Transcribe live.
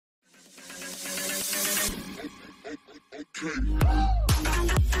This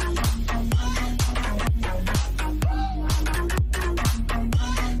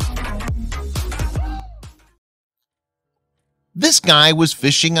guy was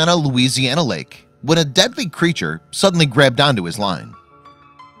fishing on a Louisiana lake when a deadly creature suddenly grabbed onto his line.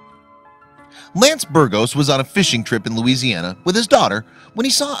 Lance Burgos was on a fishing trip in Louisiana with his daughter when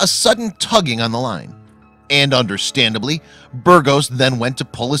he saw a sudden tugging on the line. And understandably, Burgos then went to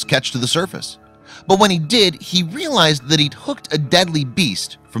pull his catch to the surface. But when he did, he realized that he'd hooked a deadly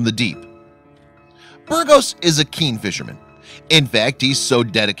beast from the deep. Burgos is a keen fisherman. In fact, he's so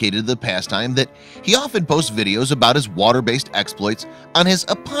dedicated to the pastime that he often posts videos about his water-based exploits on his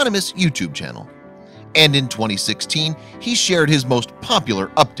eponymous YouTube channel. And in 2016, he shared his most popular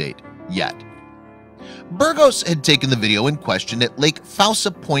update yet. Burgos had taken the video in question at Lake Fausse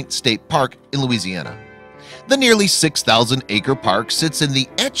Pointe State Park in Louisiana. The nearly 6,000-acre park sits in the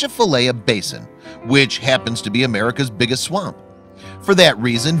Atchafalaya Basin, which happens to be America's biggest swamp. For that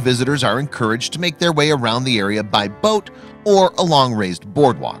reason, visitors are encouraged to make their way around the area by boat or along raised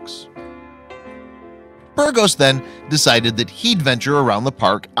boardwalks. Burgos then decided that he'd venture around the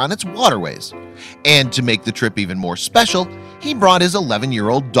park on its waterways, and to make the trip even more special, he brought his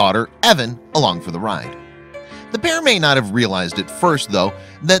 11-year-old daughter Evan along for the ride. The pair may not have realized at first, though,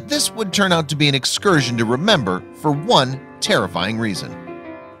 that this would turn out to be an excursion to remember for one terrifying reason.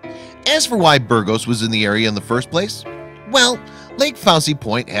 As for why Burgos was in the area in the first place, well, Lake Fausse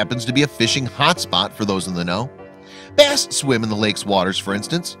Pointe happens to be a fishing hotspot for those in the know. Bass swim in the lake's waters, for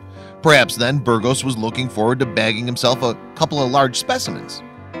instance. Perhaps then Burgos was looking forward to bagging himself a couple of large specimens.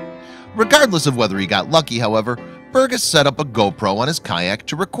 Regardless of whether he got lucky, however, Burgos set up a GoPro on his kayak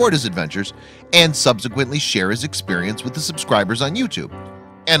to record his adventures and subsequently share his experience with the subscribers on YouTube.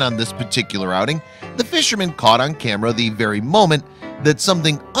 And on this particular outing, the fisherman caught on camera the very moment that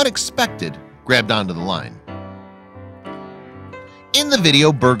something unexpected grabbed onto the line. In the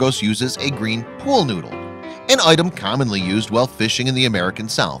video, Burgos uses a green pool noodle, an item commonly used while fishing in the American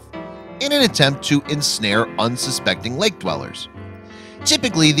South, in an attempt to ensnare unsuspecting lake dwellers.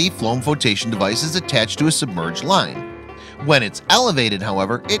 Typically, the foam flotation device is attached to a submerged line. When it's elevated,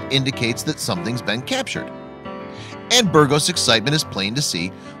 however, it indicates that something's been captured. And Burgos' excitement is plain to see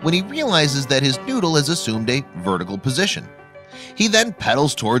when he realizes that his noodle has assumed a vertical position. He then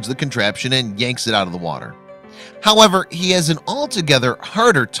pedals towards the contraption and yanks it out of the water. However, he has an altogether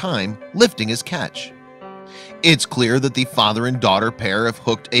harder time lifting his catch. It's clear that the father and daughter pair have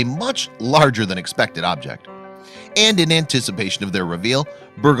hooked a much larger than expected object. And in anticipation of their reveal,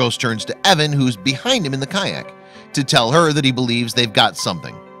 Burgos turns to Evan, who's behind him in the kayak, to tell her that he believes they've got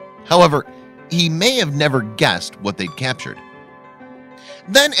something. However, he may have never guessed what they'd captured.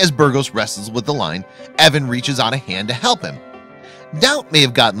 Then, as Burgos wrestles with the line, Evan reaches out a hand to help him. Doubt may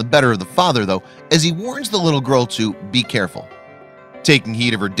have gotten the better of the father, though, as he warns the little girl to be careful. Taking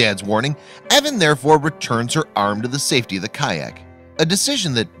heed of her dad's warning, Evan therefore returns her arm to the safety of the kayak, a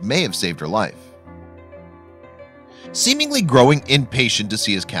decision that may have saved her life. Seemingly growing impatient to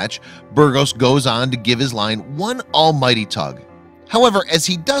see his catch, Burgos goes on to give his line one almighty tug. However, as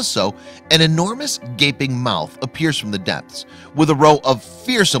he does so, an enormous gaping mouth appears from the depths, with a row of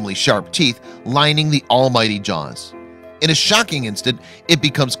fearsomely sharp teeth lining the almighty jaws. In a shocking instant, it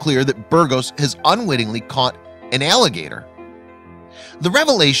becomes clear that Burgos has unwittingly caught an alligator. The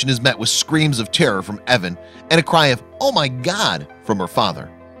revelation is met with screams of terror from Evan and a cry of "Oh my God" from her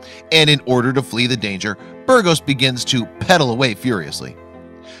father. And in order to flee the danger, Burgos begins to pedal away furiously.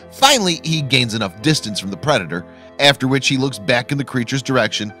 Finally, he gains enough distance from the predator, after which he looks back in the creature's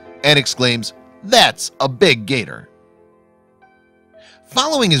direction and exclaims, "That's a big gator."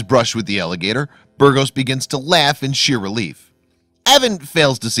 Following his brush with the alligator, Burgos begins to laugh in sheer relief. Evan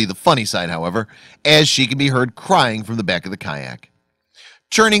fails to see the funny side, however, as she can be heard crying from the back of the kayak.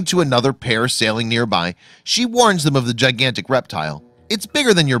 Turning to another pair sailing nearby, she warns them of the gigantic reptile. "It's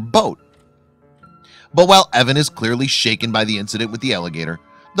bigger than your boat." But while Evan is clearly shaken by the incident with the alligator,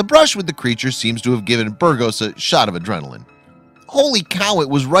 the brush with the creature seems to have given Burgos a shot of adrenaline. "Holy cow, it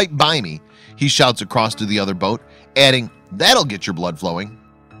was right by me," he shouts across to the other boat, adding, "That'll get your blood flowing."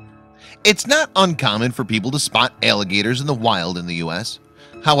 It's not uncommon for people to spot alligators in the wild in the US.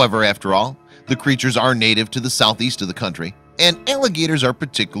 However, after all, the creatures are native to the southeast of the country, and alligators are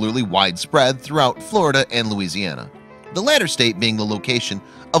particularly widespread throughout Florida and Louisiana, the latter state being the location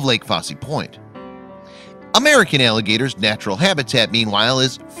of Lake Fausse Pointe. American alligators' natural habitat, meanwhile,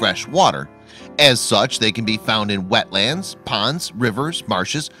 is fresh water. As such, they can be found in wetlands, ponds, rivers,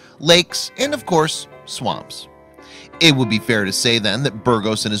 marshes, lakes, and of course, swamps. It would be fair to say then that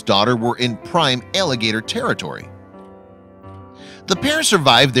Burgos and his daughter were in prime alligator territory. The pair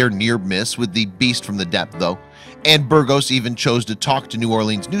survived their near miss with the beast from the depth, though, and Burgos even chose to talk to New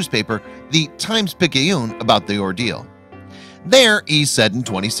Orleans newspaper, the Times-Picayune, about the ordeal. There, he said in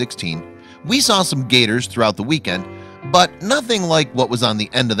 2016, "We saw some gators throughout the weekend, but nothing like what was on the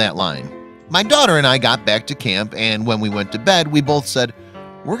end of that line. My daughter and I got back to camp, and when we went to bed, we both said,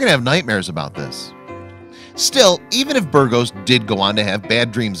 'We're gonna have nightmares about this.'" Still, even if Burgos did go on to have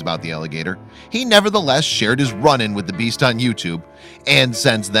bad dreams about the alligator, he nevertheless shared his run-in with the beast on YouTube, and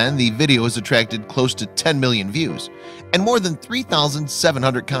since then the video has attracted close to 10 million views and more than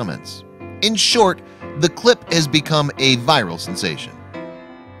 3,700 comments. In short, the clip has become a viral sensation.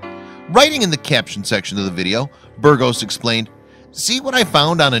 Writing in the caption section of the video, Burgos explained, "See what I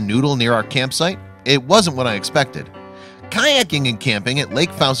found on a noodle near our campsite? It wasn't what I expected. Kayaking and camping at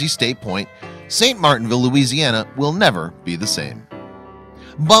Lake Fausse State Point, St. Martinville, Louisiana will never be the same."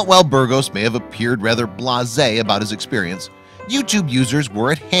 But while Burgos may have appeared rather blasé about his experience, YouTube users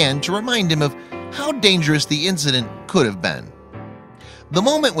were at hand to remind him of how dangerous the incident could have been. "The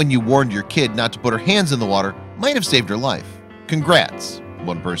moment when you warned your kid not to put her hands in the water might have saved her life. Congrats,"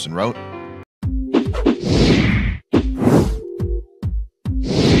 one person wrote.